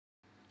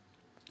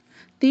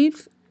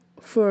Tips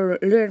for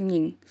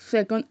learning,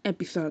 second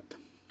episode.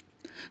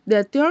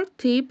 The third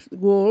tip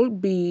would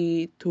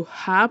be to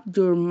have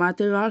your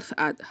materials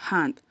at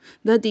hand.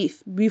 That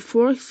is,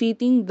 before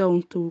sitting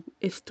down to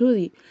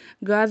study,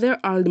 gather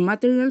all the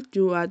materials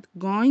you are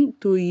going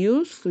to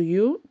use so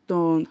you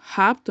don't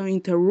have to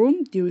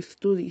interrupt your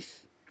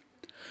studies.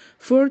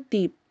 Fourth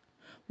tip.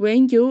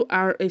 When you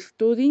are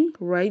studying,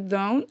 write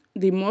down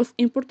the most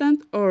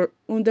important or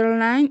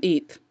underline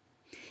it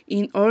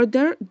in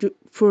order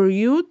for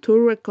you to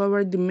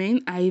recover the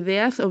main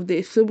ideas of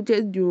the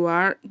subject you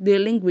are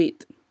dealing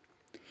with.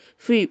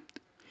 Fifth,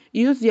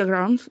 use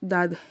diagrams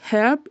that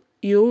help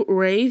you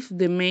raise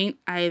the main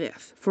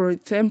ideas. For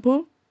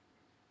example,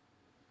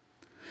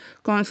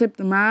 concept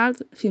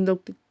maps,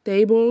 synoptic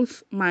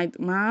tables, mind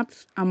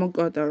maps, among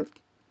others.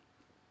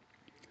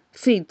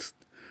 Sixth,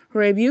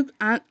 review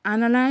and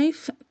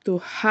analyze to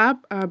have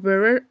a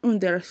better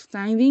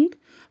understanding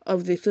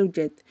of the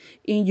subject.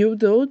 If you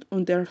don't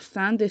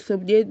understand the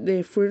subject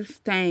the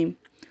first time,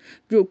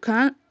 you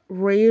can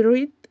read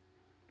it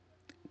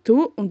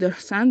to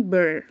understand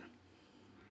better.